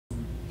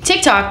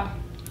TikTok,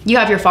 you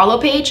have your follow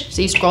page.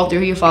 So you scroll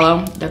through, you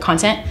follow their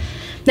content.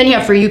 Then you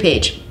have For You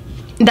page.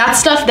 That's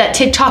stuff that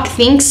TikTok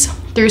thinks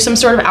through some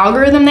sort of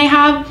algorithm they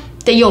have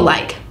that you'll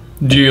like.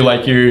 Do you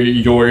like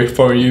your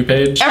For You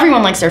page?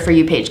 Everyone likes their For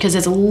You page because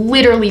it's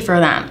literally for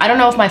them. I don't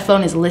know if my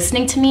phone is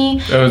listening to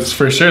me. Oh, it's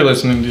for sure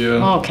listening to you.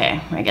 Okay,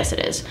 I guess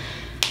it is.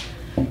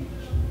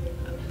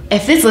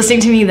 If it's listening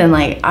to me, then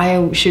like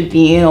I should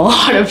be in a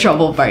lot of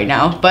trouble right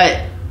now.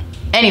 But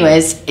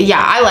anyways,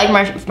 yeah, I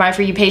like my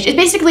For You page. It's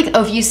basically like,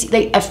 if you see,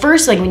 like, at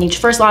first, like when you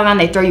first log on,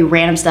 they throw you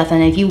random stuff,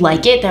 and if you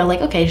like it, they're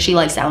like, okay, she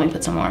likes that, let me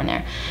put some more in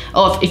there.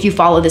 Oh, if you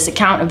follow this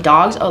account of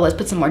dogs, oh, let's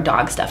put some more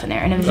dog stuff in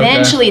there. And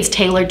eventually it's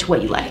tailored to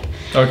what you like.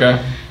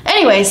 Okay.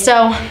 Anyway,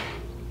 so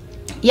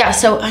yeah,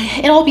 so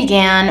it all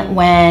began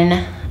when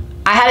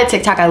I had a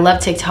TikTok. I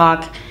love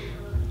TikTok.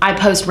 I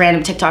post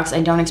random TikToks.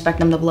 I don't expect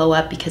them to blow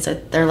up because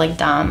they're like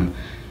dumb.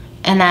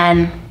 And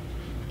then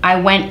I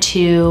went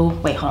to,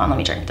 wait, hold on, let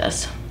me drink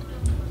this.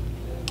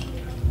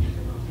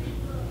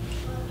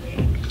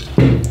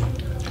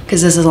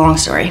 Because this is a long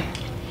story,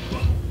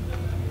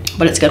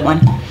 but it's a good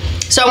one.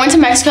 So I went to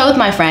Mexico with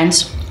my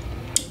friends,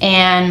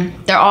 and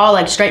they're all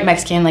like straight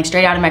Mexican, like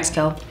straight out of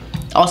Mexico,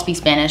 all speak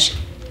Spanish.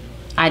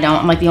 I don't,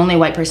 I'm like the only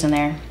white person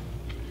there.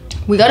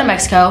 We go to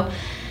Mexico,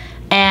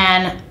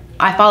 and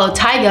I follow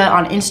Tyga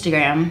on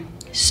Instagram.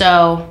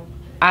 So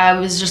I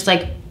was just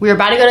like, we were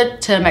about to go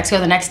to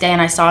Mexico the next day,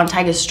 and I saw on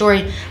Tyga's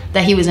story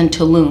that he was in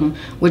Tulum,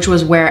 which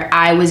was where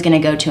I was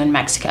gonna go to in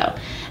Mexico.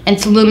 And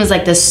Tulum is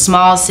like this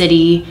small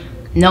city.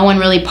 No one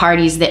really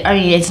parties. I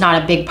mean, it's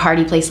not a big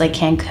party place like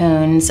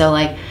Cancun. So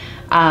like,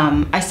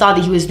 I saw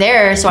that he was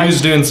there. So he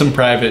was doing some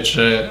private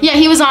shit. Yeah,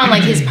 he was on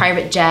like his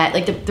private jet.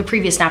 Like the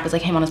previous snap was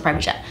like him on his private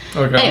jet.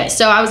 Okay. Anyway,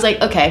 so I was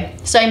like, okay.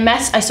 So I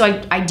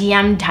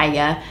DM'd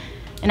Tyga,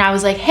 and I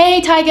was like,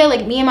 hey Tyga,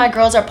 like me and my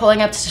girls are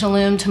pulling up to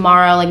Tulum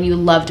tomorrow. Like we would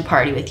love to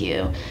party with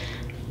you.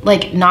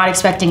 Like not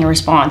expecting a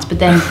response, but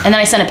then, and then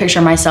I sent a picture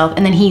of myself,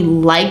 and then he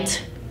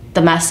liked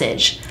the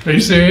message. Are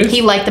you serious?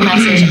 He liked the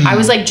message. I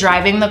was like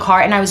driving the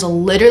car, and I was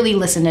literally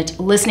listening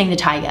to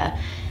Tyga,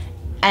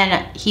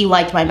 and he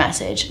liked my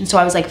message. And so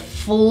I was like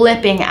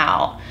flipping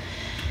out.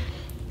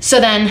 So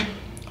then,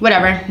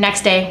 whatever,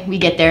 next day we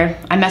get there,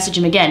 I message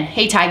him again.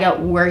 Hey Tyga,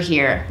 we're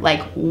here.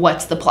 Like,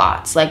 what's the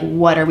plots? Like,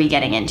 what are we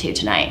getting into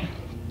tonight?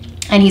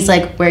 And he's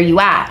like, where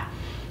you at?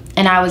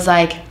 And I was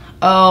like,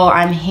 oh,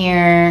 I'm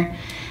here.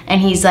 And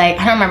he's like,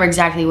 I don't remember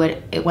exactly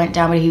what it went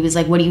down, but he was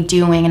like, what are you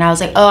doing? And I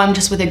was like, oh, I'm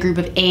just with a group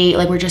of 8.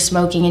 Like, we're just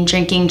smoking and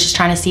drinking, just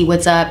trying to see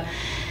what's up.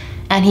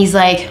 And he's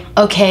like,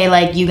 okay,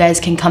 like, you guys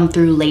can come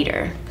through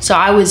later. So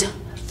I was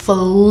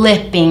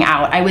flipping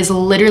out. I was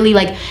literally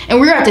like,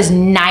 and we were at this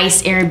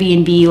nice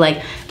Airbnb,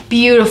 like,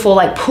 beautiful,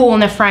 like, pool in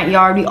the front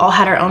yard. We all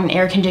had our own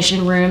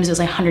air-conditioned rooms. It was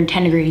like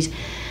 110 degrees.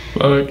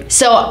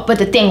 So, but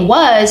the thing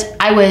was,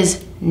 I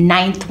was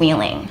 9th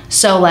wheeling.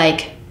 So,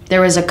 like, there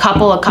was a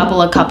couple,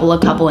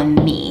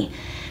 and me.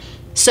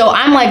 So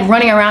I'm like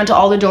running around to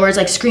all the doors,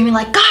 like screaming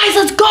like, guys,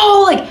 let's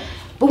go. Like,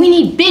 but we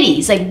need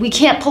biddies. Like, we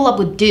can't pull up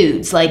with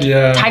dudes. Like,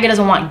 yeah. Tyga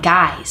doesn't want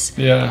guys.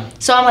 Yeah.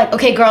 So I'm like,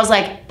 okay, girls,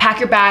 like, pack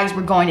your bags.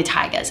 We're going to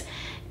Tyga's.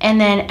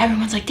 And then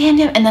everyone's like, damn.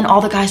 And then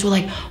all the guys were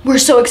like, we're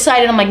so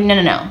excited. I'm like,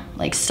 no.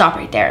 Like, stop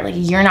right there. Like,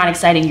 you're not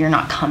excited. You're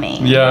not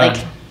coming. Yeah.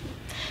 Like,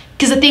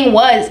 because the thing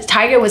was,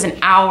 Tyga was an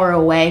hour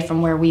away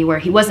from where we were.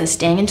 He wasn't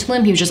staying in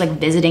Tulum. He was just like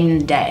visiting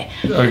the day.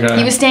 Okay.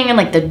 He was staying in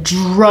like the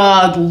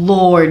drug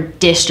lord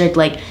district,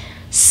 like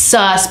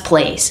sus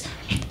place.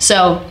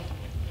 So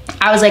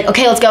I was like,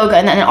 okay, let's go.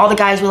 And then all the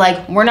guys were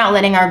like, we're not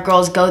letting our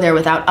girls go there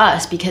without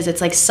us because it's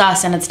like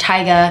sus and it's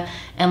Tyga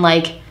and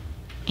like,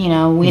 you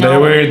know, we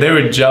don't. They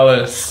were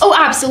jealous. Oh,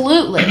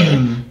 absolutely.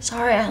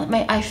 Sorry,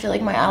 I feel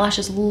like my eyelash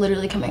is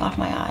literally coming off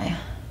my eye.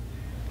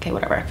 Okay,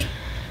 whatever.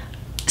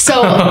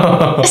 So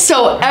all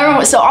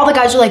the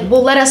guys were like,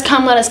 well, let us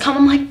come.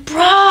 I'm like,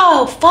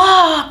 bro,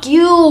 fuck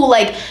you.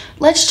 Like,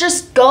 let's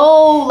just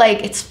go.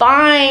 Like, it's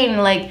fine.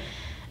 Like,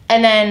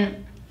 and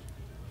then,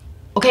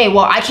 okay,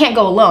 well, I can't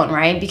go alone,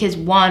 right? Because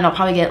 1, I'll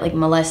probably get like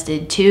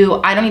molested. 2,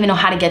 I don't even know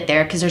how to get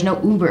there because there's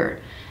no Uber.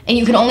 And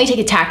you can only take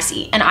a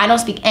taxi. And I don't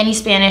speak any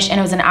Spanish, and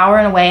it was an hour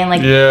and away, and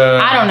like,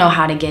 I don't know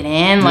how to get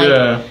in.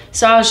 Like,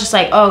 so I was just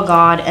like, oh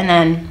God. And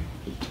then,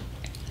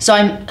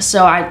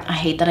 I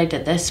hate that I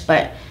did this,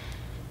 but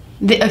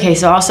okay,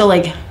 so also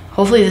like,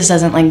 hopefully this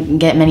doesn't like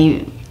get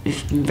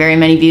very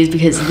many views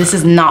because this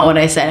is not what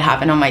I said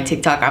happened on my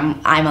TikTok.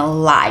 I'm a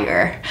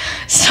liar.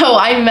 So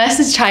I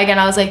messaged Tyga and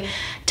I was like,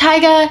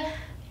 Tyga,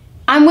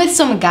 I'm with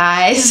some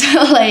guys,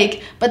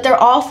 like, but they're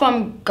all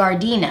from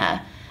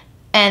Gardena,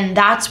 and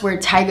that's where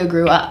Tyga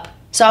grew up.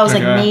 So I was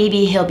like,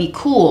 maybe he'll be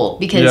cool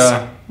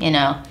because, you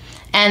know.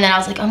 And then I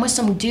was like, I'm with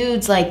some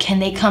dudes, like, can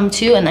they come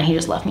too? And then he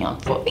just left me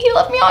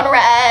on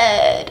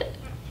red.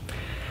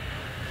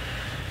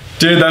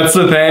 Dude, that's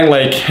the thing,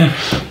 like,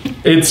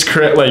 it's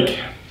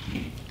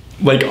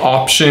like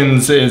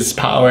options is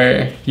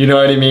power, you know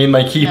what I mean?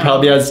 Like, he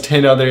probably has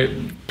 10 other,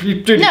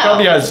 dude, he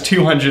probably has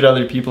 200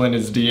 other people in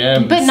his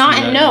DMs. But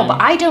not, no, but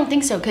I don't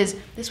think so, because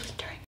this was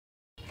during,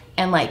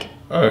 and like,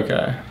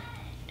 okay.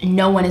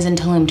 No one is in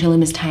Tulum.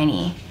 Tulum is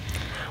tiny.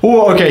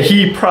 Well, okay,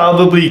 he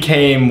probably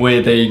came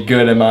with a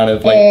good amount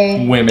of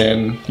like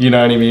women, you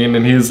know what I mean?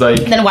 And he's like,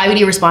 then why would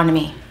he respond to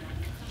me?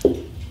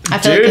 I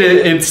feel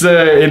dude,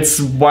 it's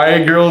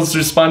why girls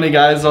respond to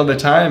guys all the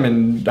time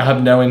and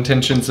have no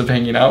intentions of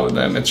hanging out with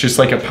them. It's just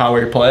like a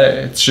power play.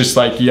 It's just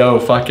like, yo,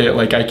 fuck it,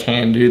 like I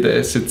can do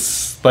this.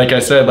 It's like I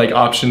said, like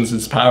options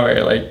is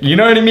power. Like, you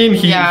know what I mean?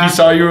 He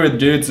saw you with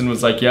dudes and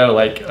was like, yo,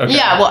 like, okay.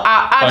 Yeah, well,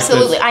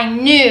 absolutely. I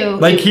knew.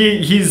 Like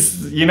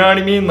he's, you know what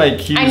I mean? Like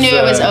he's. I knew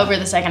it was over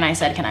the second I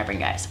said, "Can I bring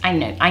guys?" I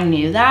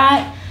knew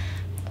that,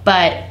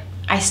 but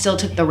I still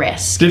took the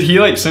risk. Did he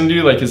like send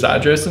you like his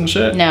address and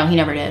shit? No, he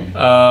never did.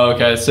 Oh,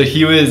 okay. So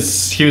he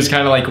was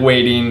kind of like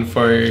waiting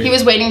for. He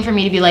was waiting for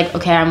me to be like,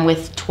 okay, I'm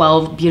with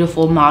 12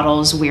 beautiful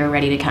models. We're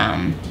ready to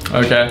come.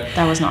 Okay.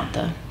 That was not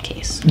the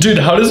case. Dude,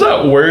 how does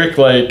that work?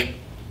 Like,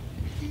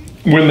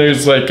 when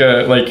there's like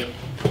a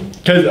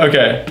cause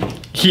okay,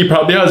 he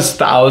probably has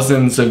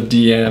thousands of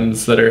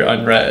DMs that are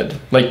unread,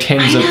 like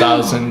tens of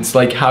thousands.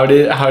 Like, how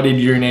did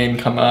your name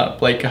come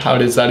up? Like, how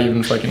does that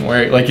even fucking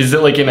work? Like, is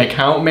it like an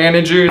account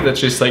manager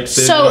that's just like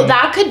sitting? So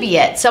that could be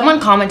it.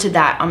 Someone commented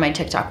that on my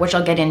TikTok, which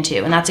I'll get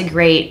into, and that's a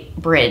great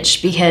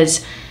bridge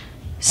because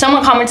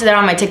someone commented that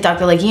on my TikTok.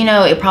 They're like, you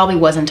know, it probably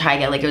wasn't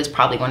Tyga. Like, it was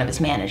probably one of his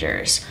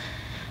managers.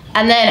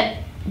 And then,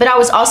 but I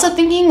was also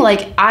thinking,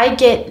 like, I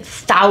get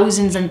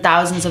thousands and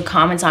thousands of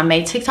comments on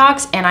my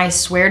TikToks, and I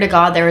swear to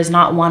God, there is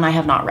not one I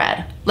have not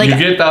read. Like, you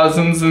get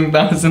thousands and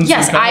thousands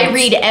yes, of comments? I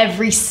read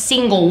every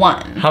single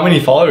one. How many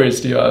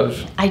followers do you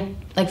have?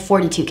 Like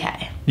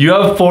 42K. You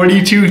have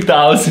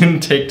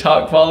 42,000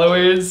 TikTok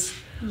followers?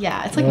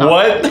 Yeah, it's like not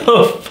what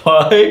the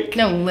fuck?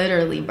 No,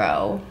 literally,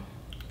 bro.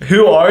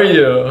 Who are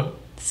you?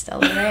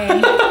 Stella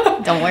Ray.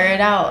 Don't wear it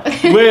out.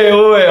 wait,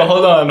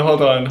 hold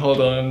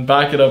on.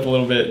 Back it up a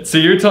little bit. So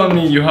you're telling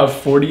me you have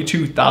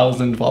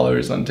 42,000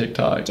 followers on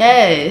TikTok?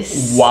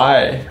 Yes.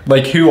 Why?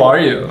 Like, who are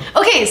you?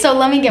 Okay, so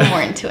let me get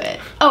more into it.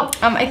 Oh,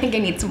 I think I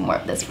need some more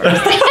of this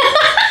first.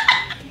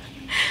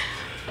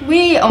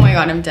 Oh my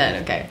God, I'm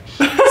dead. Okay.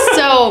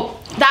 So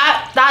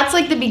that's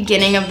like the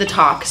beginning of the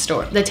TikTok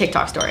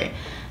story.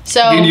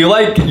 So dude, you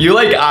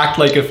like act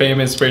like a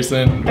famous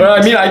person. Well,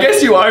 I mean, I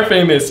guess you are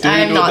famous, dude.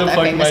 I'm not that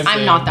famous.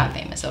 I'm not that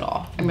famous at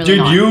all. I'm really dude,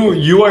 not.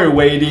 you are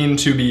waiting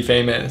to be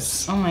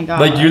famous. Oh my God.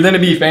 Like, you're gonna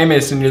be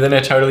famous and you're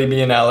gonna totally be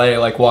in LA,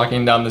 like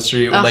walking down the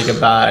street with like a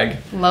bag.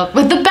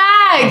 With the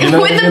bag! You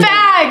know, with the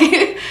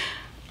bag!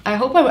 I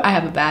hope I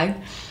have a bag.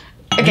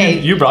 Okay.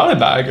 You brought a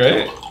bag,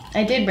 right?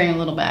 I did bring a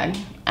little bag.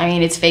 I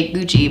mean, it's fake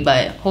Gucci,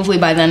 but hopefully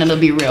by then it'll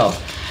be real.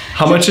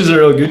 How much is a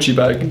real Gucci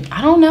bag?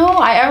 I don't know.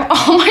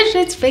 All my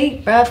shit's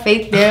fake, bruh.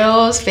 Fake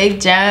nails,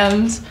 fake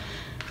gems,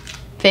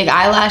 fake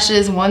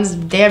eyelashes. One's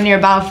damn near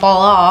about to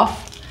fall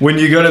off. When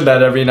you go to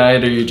bed every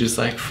night, are you just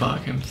like,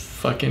 fuck, I'm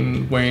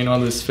fucking wearing all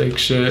this fake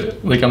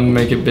shit? Like, I'm gonna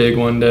make it big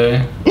one day?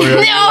 Or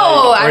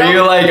No! Are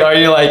you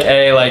like,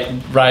 hey, like,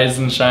 rise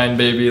and shine,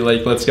 baby.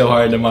 Like, let's go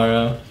hard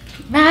tomorrow.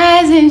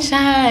 Rise and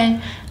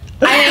shine.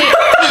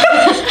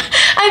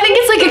 I think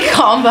it's like a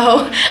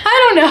combo.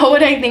 I don't know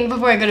what I think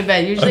before I go to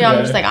bed. Usually I'm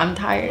just like, I'm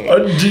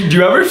tired. Do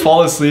you ever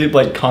fall asleep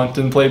like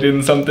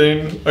contemplating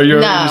something? Or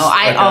you're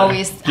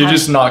always you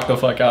just knock the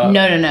fuck out?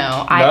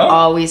 No. I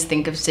always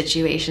think of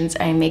situations.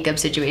 I make up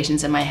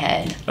situations in my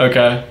head.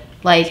 Okay.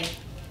 Like,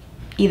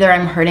 either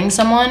I'm hurting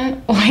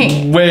someone.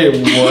 Wait,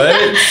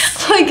 what?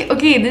 Like,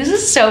 okay, this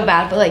is so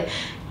bad, but like,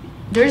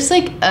 there's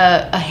like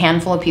a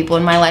handful of people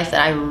in my life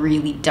that I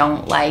really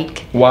don't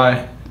like.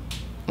 Why?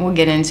 We'll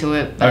get into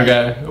it.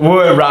 Okay.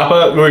 We'll wrap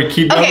up. We'll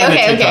keep going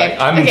with TikTok.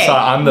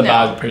 I'm the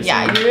bad person.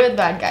 Yeah, you're the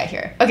bad guy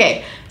here.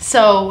 Okay.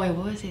 So wait,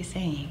 what was I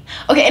saying?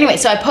 Okay. Anyway,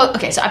 so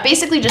I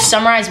basically just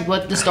summarized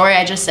what the story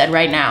I just said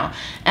right now,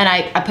 and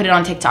I put it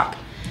on TikTok.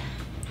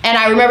 And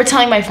I remember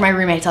telling my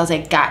roommates, I was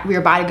like, God, we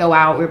were about to go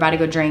out, we were about to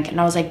go drink,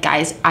 and I was like,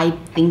 guys, I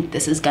think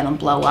this is gonna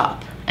blow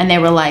up. And they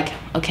were like,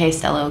 okay,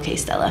 Stella.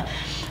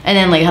 And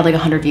then like it had like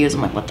 100 views.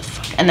 I'm like, what the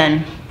fuck? And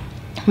then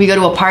we go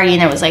to a party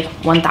and it was like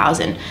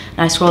 1,000, and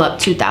I scroll up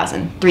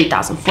 2,000,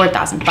 3,000,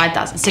 4,000,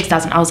 5,000,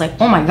 6,000. I was like,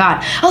 oh my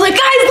God. I was like,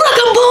 guys, look,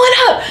 I'm blowing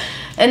up.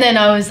 And then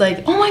I was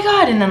like, oh my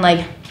God. And then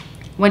like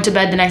went to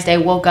bed the next day,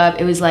 woke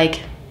up, it was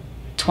like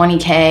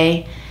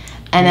 20K.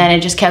 And then it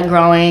just kept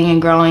growing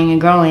and growing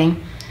and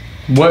growing.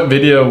 What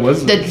video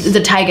was this? The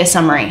Tyga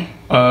summary.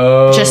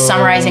 Oh. Just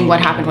summarizing what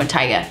happened with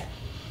Tyga.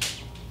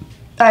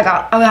 I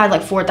had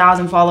like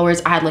 4,000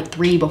 followers. I had like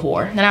 3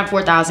 before. Then I have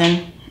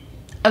 4,000.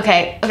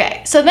 Okay.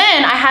 So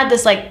then I had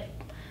this like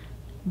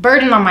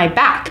burden on my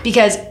back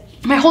because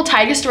my whole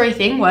Tyga story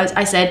thing was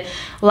I said,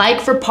 like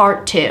for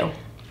part 2.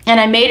 And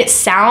I made it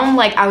sound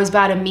like I was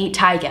about to meet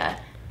Tyga.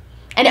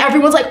 And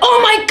everyone's like, oh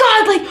my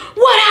God, like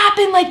what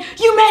happened? Like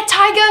you met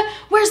Tyga?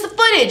 Where's the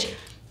footage?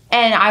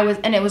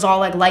 And it was all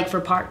like for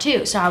part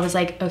 2. So I was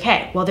like,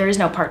 okay, well there is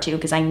no part 2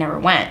 because I never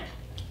went,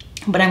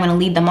 but I'm gonna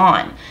lead them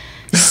on.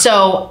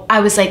 So I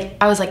was like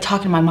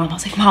talking to my mom. I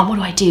was like, Mom, what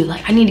do I do?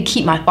 Like, I need to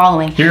keep my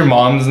following. Your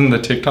mom's in the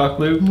TikTok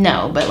loop?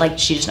 No, but like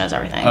she just knows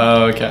everything.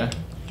 Oh, okay.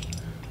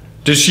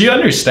 Does she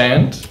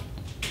understand?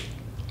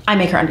 I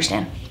make her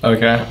understand.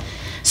 Okay.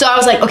 So I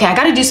was like, okay, I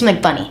gotta do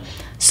something funny.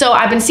 So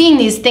I've been seeing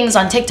these things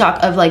on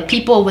TikTok of like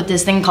people with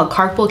this thing called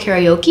carpool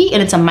karaoke,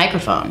 and it's a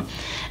microphone.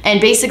 And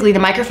basically the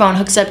microphone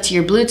hooks up to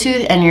your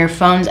Bluetooth and your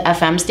phone's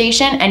FM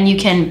station, and you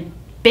can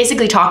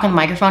basically talk on the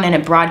microphone and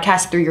it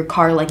broadcasts through your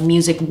car like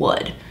music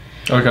would.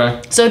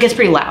 Okay. So it gets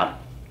pretty loud.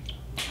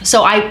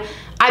 So I've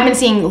been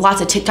seeing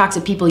lots of TikToks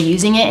of people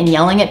using it and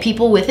yelling at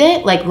people with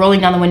it, like rolling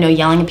down the window,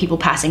 yelling at people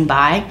passing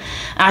by. And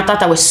I thought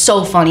that was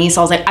so funny.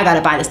 So I was like, I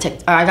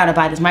gotta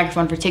buy this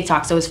microphone for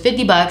TikTok. So it was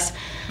 50 bucks,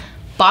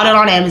 bought it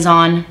on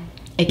Amazon.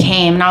 It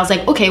came and I was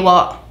like, okay,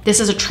 well, this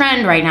is a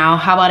trend right now.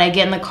 How about I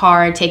get in the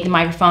car, take the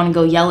microphone and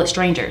go yell at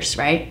strangers,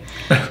 right?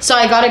 So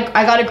I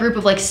got a group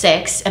of like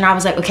 6 and I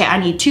was like, okay, I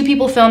need 2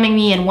 people filming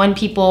me and 1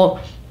 people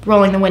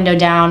rolling the window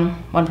down,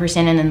 1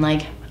 person, and then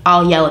like,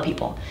 I'll yell at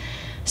people.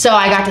 So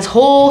I got this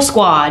whole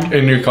squad.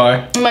 In your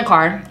car? In my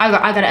car. I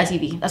got an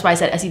SUV. That's why I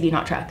said SUV,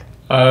 not truck.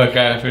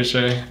 Okay, for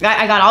sure.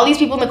 I got all these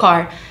people in the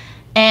car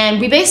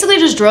and we basically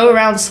just drove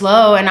around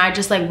slow and I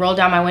just like rolled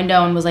down my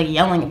window and was like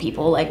yelling at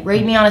people, like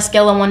rate me on a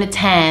scale of 1 to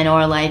 10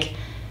 or like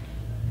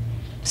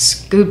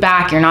scoot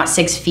back, you're not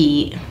 6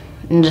 feet,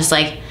 and just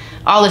like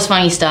all this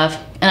funny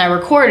stuff. And I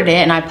recorded it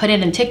and I put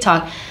it in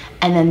TikTok,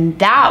 and then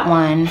that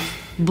one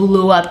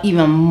blew up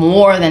even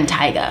more than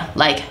Tyga,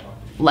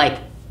 like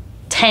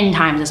 10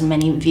 times as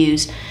many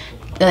views,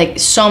 like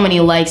so many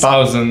likes.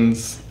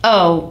 Thousands.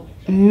 Oh,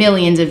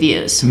 millions of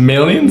views.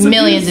 Millions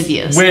of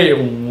views. Wait,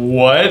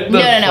 what the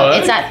fuck? No,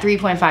 it's at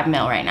 3.5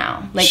 mil right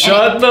now. Like,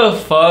 shut the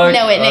fuck up,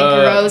 and it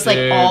grows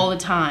like all the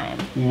time.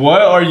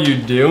 What are you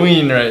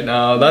doing right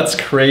now? That's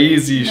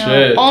crazy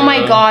shit. Oh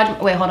my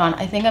god. Wait, hold on.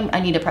 I think I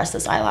need to press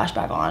this eyelash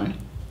back on.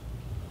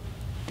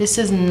 This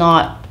is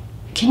not,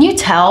 can you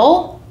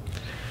tell?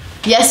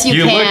 Yes,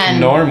 you can. You look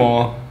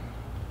normal.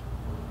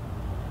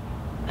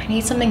 I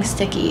need something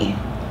sticky.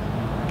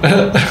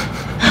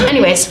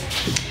 Anyways,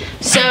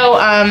 so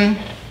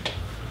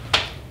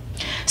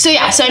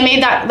yeah, so I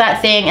made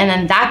that thing, and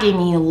then that gave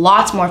me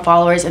lots more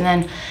followers, and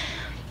then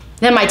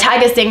my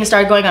Tyga thing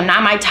started going up.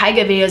 Now my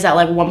Tyga video is at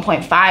like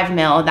 1.5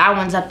 mil. That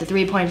one's up to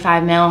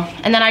 3.5 mil.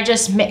 And then I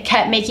just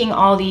kept making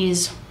all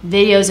these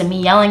videos of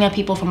me yelling at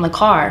people from the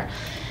car.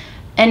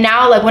 And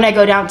now, like, when I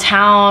go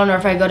downtown or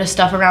if I go to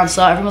stuff around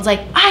slow, everyone's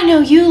like, I know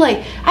you,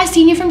 like, I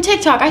seen you from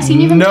TikTok, I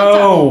seen you from TikTok.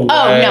 Oh,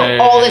 no,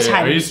 all the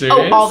time. Are you serious?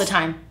 Oh, all the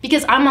time.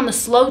 Because I'm on the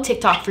slow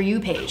TikTok for you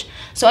page.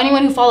 So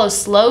anyone who follows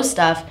slow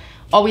stuff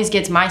always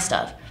gets my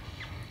stuff.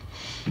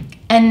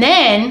 And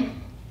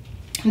then,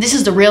 this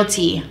is the real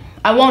tea.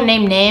 I won't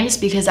name names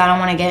because I don't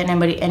want to get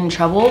anybody in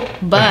trouble,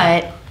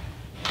 but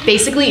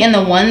basically in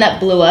the one that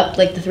blew up,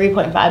 like the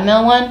 3.5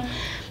 mil one,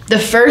 the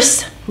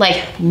first,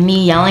 like,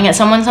 me yelling at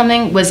someone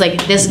something was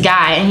like this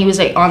guy, and he was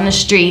like on the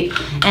street,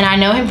 and I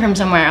know him from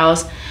somewhere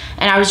else,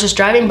 and I was just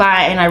driving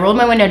by and I rolled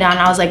my window down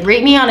and I was like,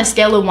 rate me on a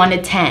scale of 1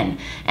 to 10,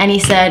 and he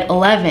said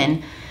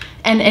 11,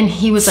 and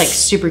he was like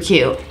super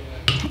cute,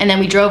 and then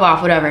we drove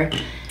off, whatever,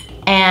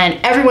 and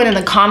everyone in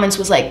the comments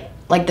was like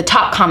the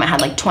top comment had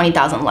like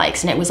 20,000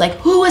 likes, and it was like,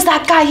 who was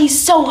that guy? He's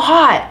so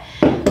hot.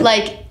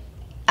 Like,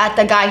 at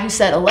the guy who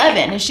said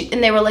 11,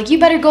 and they were like, you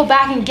better go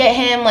back and get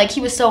him, like, he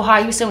was so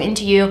hot, he was so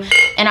into you.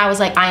 And I was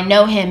like, I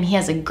know him, he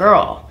has a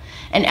girl.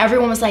 And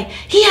everyone was like,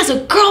 he has a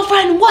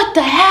girlfriend, what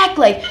the heck?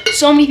 Like,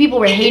 so many people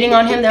were hating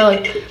on him. They're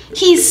like,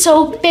 he's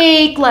so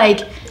fake,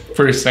 like.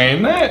 For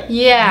saying that?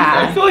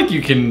 Yeah. I feel like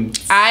you can.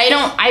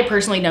 I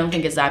personally don't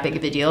think it's that big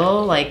of a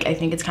deal. Like, I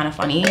think it's kind of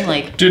funny,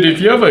 like. Dude,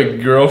 if you have a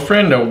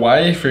girlfriend, a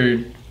wife,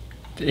 or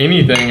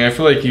anything, I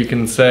feel like you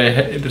can say,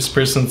 hey, this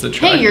person's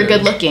attractive. Hey, you're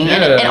good looking.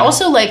 Yeah. And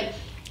also, like,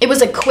 it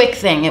was a quick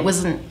thing. It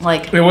wasn't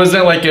like. It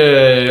wasn't like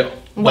a.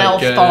 Well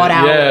thought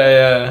out.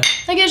 Yeah, yeah.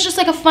 Like, it was just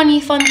like a fun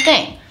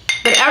thing.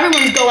 But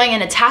everyone's going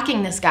and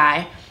attacking this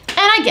guy. And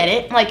I get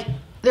it. Like,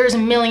 there's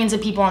millions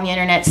of people on the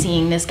internet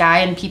seeing this guy,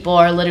 and people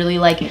are literally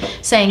like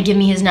saying, give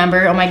me his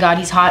number. Oh my God,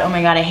 he's hot. Oh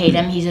my God, I hate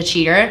him. He's a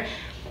cheater.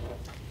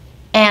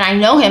 And I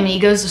know him, and he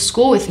goes to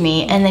school with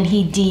me. And then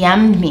he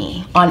DM'd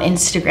me on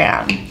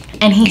Instagram.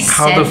 And he said,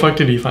 how the fuck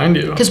did he find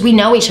you? Because we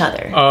know each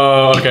other.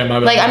 Oh, okay, my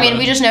bad. Like, I mean,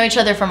 we just know each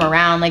other from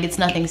around. Like, it's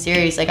nothing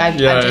serious. Like,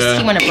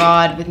 he went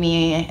abroad with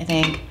me, I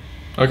think.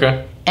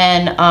 Okay.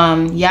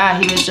 And yeah,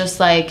 he was just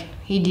like,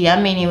 he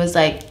DM'd me and he was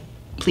like,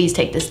 please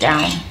take this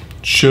down.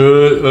 Shut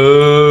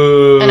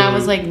up. And I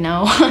was like,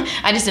 no.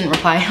 I just didn't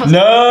reply. I was no,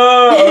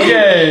 like,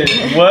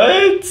 okay.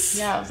 What?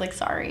 Yeah, I was like,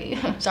 sorry.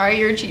 Sorry,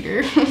 you're a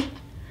cheater.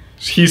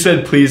 He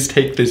said, please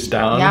take this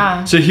down?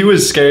 Yeah. So he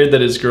was scared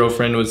that his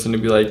girlfriend was gonna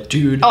be like,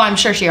 dude. Oh, I'm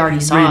sure she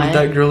already saw it.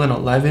 That girl in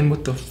 11?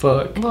 What the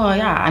fuck? Well,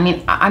 yeah. I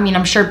mean,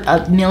 I'm sure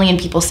a million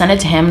people sent it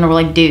to him and were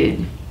like,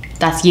 dude,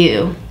 that's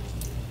you.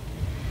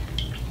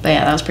 But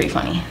yeah, that was pretty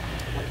funny.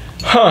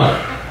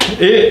 Huh.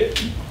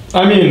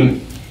 I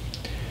mean,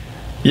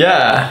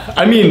 yeah.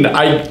 I mean,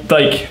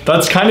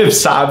 that's kind of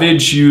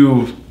savage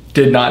you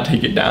did not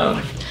take it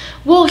down.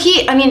 Well,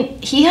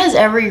 he has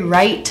every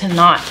right to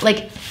not,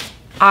 like,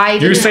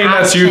 you're saying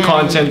that's your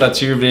content, that's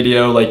your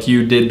video, like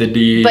you did the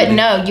deed. But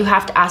no, you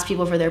have to ask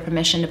people for their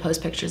permission to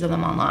post pictures of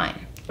them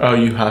online. Oh,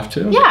 you have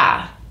to?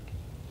 Yeah.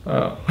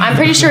 Oh. I'm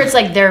pretty sure it's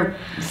like their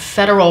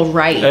federal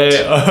right.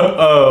 Hey,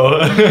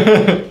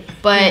 oh.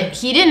 But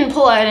he didn't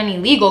pull out any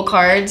legal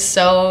cards,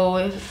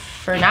 so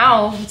for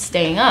now, it's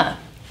staying up.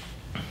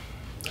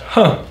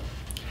 Huh.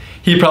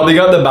 He probably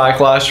got the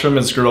backlash from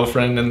his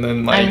girlfriend and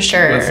then like I'm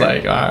sure. was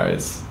like, alright,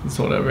 it's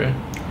whatever.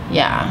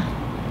 Yeah.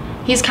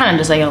 He's kind of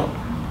just like,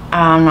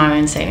 I'm not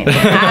even saying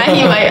anything.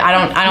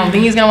 I don't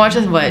think he's gonna watch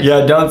this, but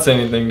yeah, don't say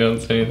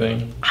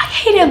anything. I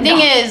hate him. The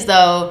thing is,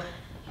 though,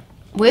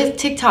 with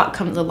TikTok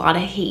comes a lot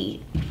of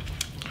hate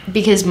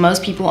because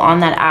most people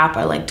on that app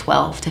are like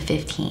 12 to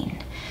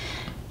 15.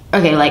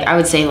 Okay, like I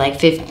would say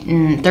like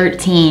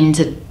 13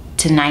 to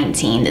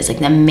 19 is like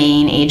the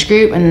main age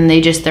group, and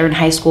they're in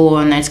high school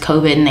and it's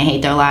COVID and they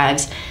hate their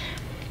lives.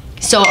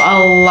 So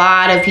a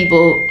lot of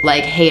people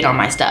like hate on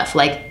my stuff.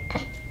 Like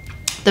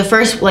the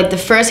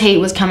first hate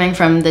was coming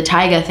from the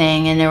Tyga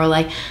thing, and they were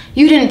like,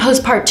 you didn't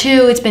post part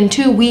 2, it's been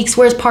 2 weeks,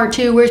 where's part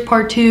 2,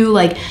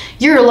 like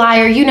you're a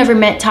liar, you never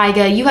met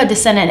Tyga, you had to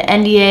send an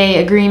NDA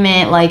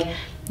agreement, like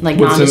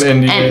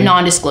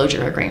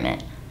non-disclosure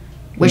agreement,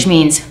 which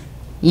means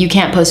you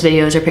can't post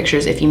videos or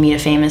pictures if you meet a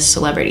famous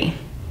celebrity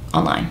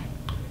online.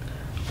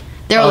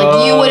 They were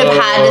like, you would have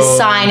had to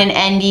sign an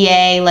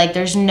NDA, like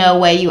there's no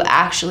way you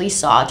actually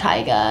saw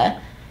Tyga.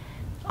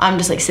 I'm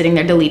just like sitting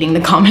there deleting the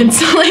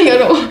comments. Like,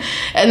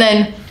 and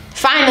then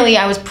finally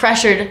I was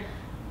pressured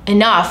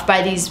enough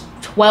by these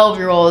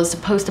 12-year-olds to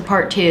post a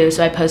part 2.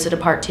 So I posted a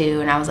part 2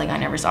 and I was like, I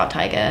never saw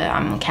Tyga,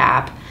 I'm a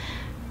cap.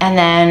 And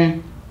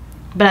then,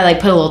 but I like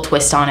put a little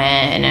twist on it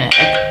and I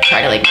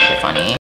tried to like make it funny.